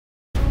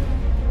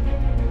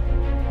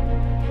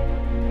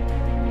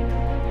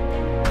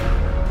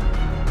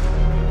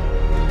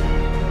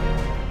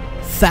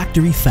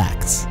Factory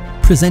Facts,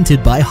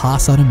 presented by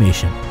Haas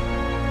Automation.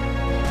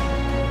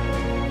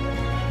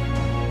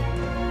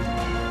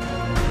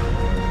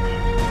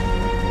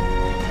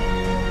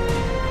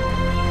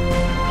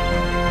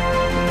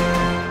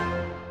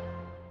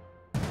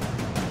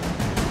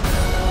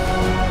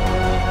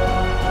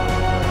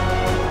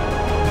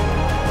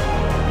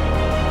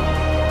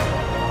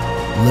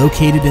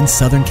 Located in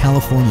Southern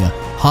California,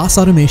 Haas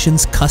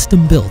Automation's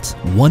custom-built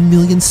 1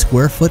 million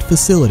square foot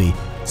facility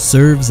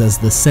serves as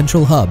the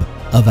central hub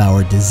of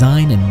our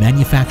design and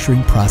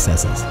manufacturing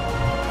processes.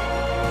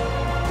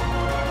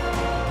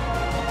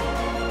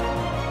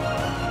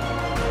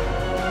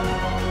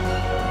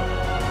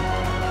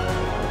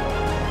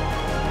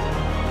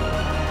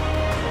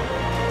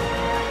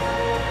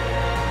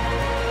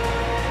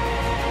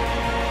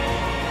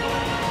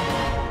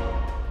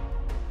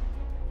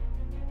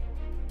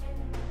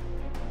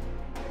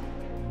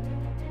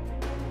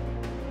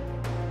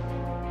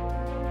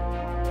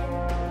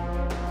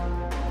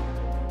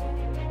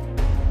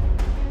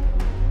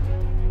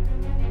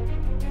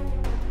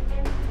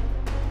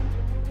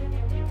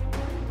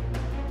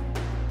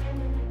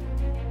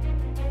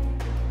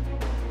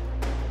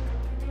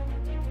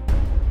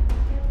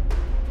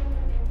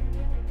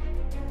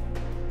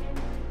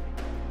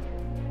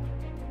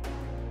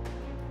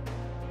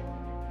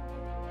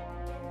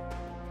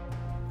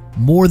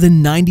 More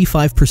than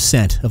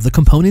 95% of the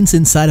components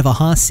inside of a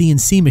Haas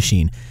CNC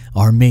machine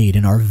are made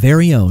in our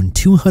very own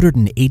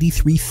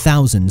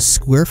 283,000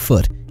 square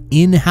foot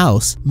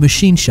in-house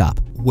machine shop,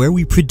 where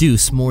we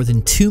produce more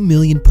than 2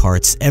 million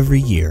parts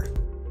every year.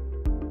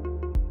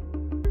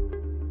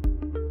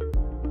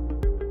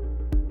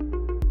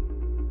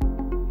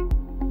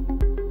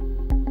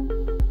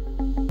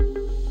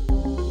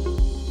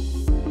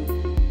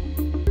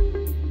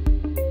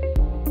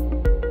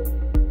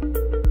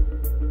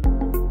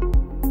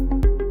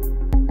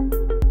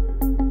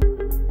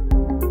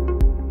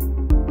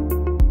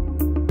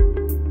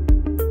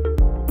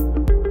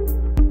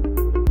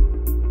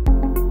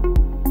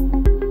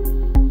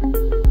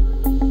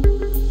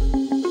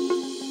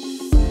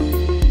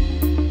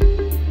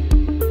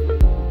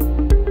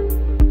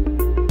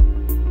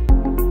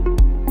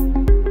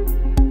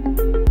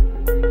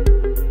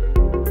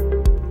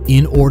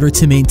 In order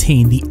to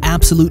maintain the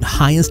absolute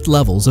highest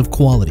levels of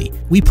quality,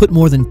 we put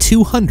more than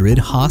 200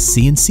 Haas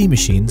CNC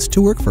machines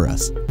to work for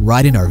us,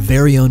 right in our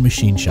very own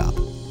machine shop.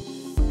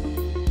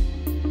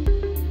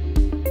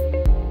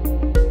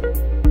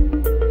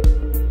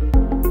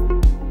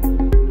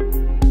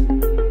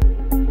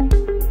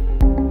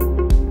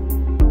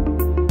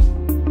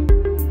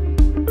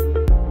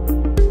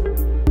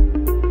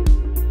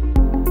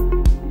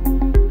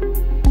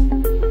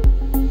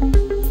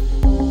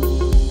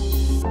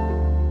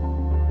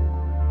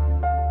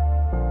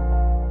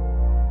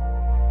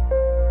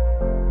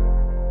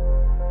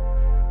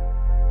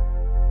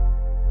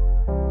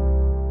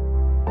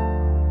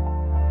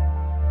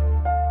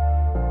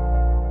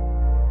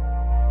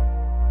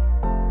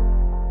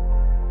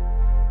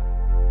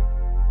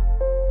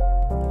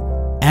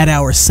 At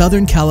our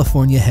Southern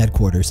California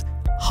headquarters,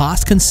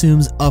 Haas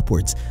consumes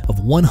upwards of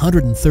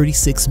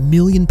 136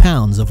 million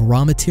pounds of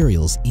raw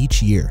materials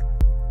each year.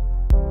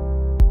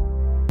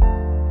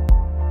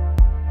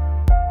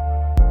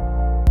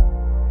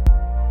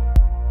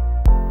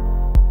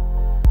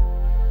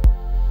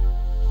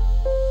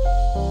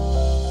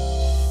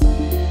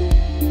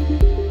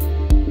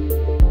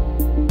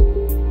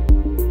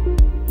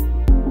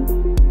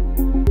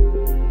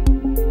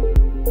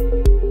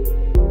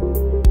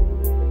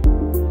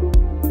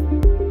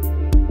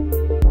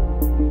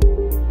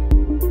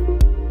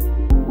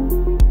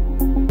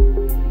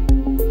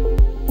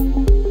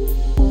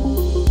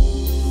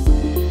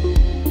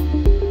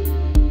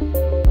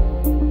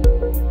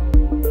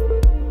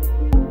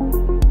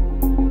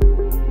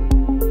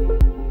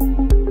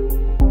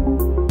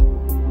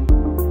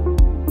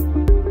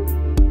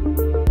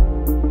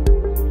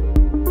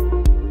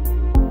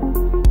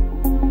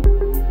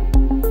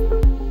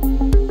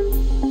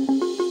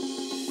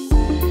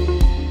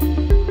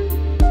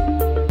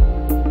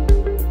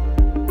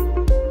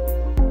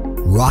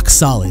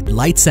 Rock-solid,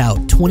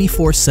 lights-out,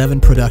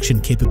 24/7 production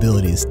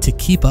capabilities to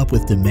keep up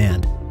with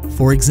demand.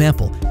 For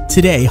example,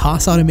 today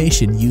Haas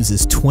Automation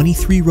uses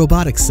 23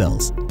 robotic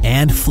cells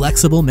and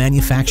flexible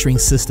manufacturing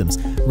systems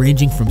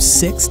ranging from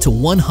 6 to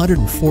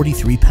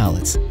 143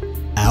 pallets.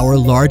 Our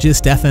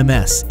largest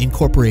FMS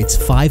incorporates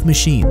 5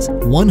 machines,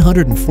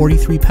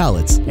 143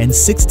 pallets, and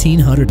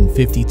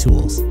 1,650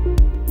 tools.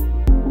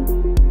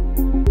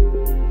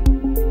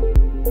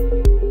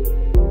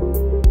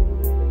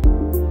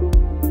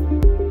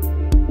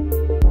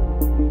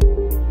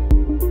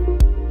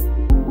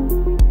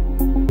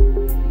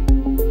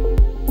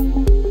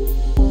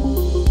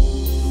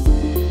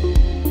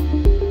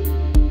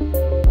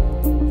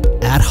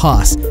 At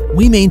Haas,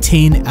 we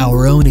maintain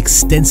our own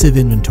extensive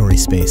inventory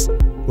space,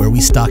 where we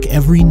stock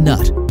every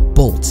nut,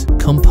 bolt,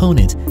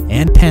 component,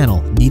 and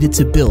panel needed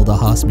to build a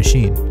Haas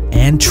machine,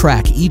 and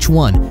track each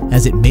one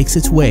as it makes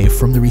its way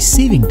from the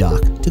receiving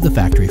dock to the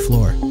factory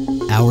floor.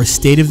 Our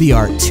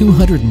state-of-the-art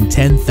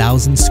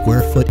 210,000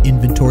 square foot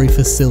inventory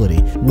facility,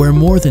 where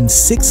more than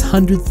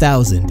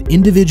 600,000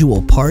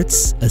 individual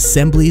parts,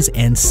 assemblies,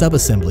 and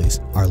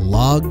sub-assemblies are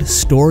logged,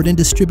 stored, and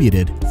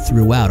distributed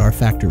throughout our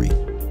factory.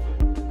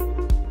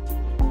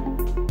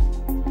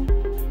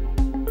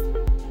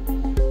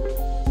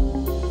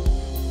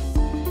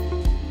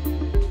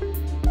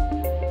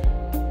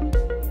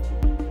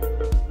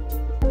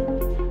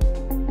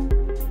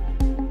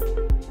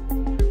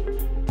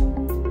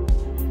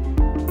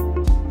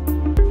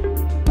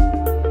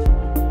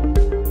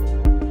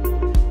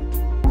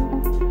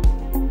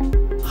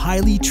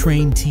 Highly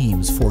trained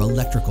teams for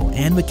electrical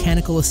and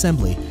mechanical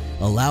assembly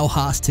allow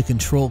Haas to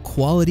control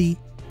quality,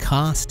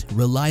 cost,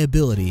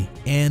 reliability,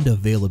 and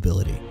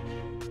availability.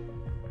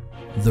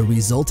 The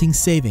resulting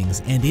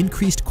savings and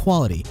increased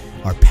quality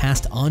are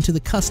passed on to the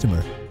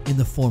customer in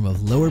the form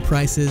of lower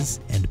prices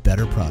and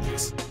better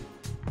products.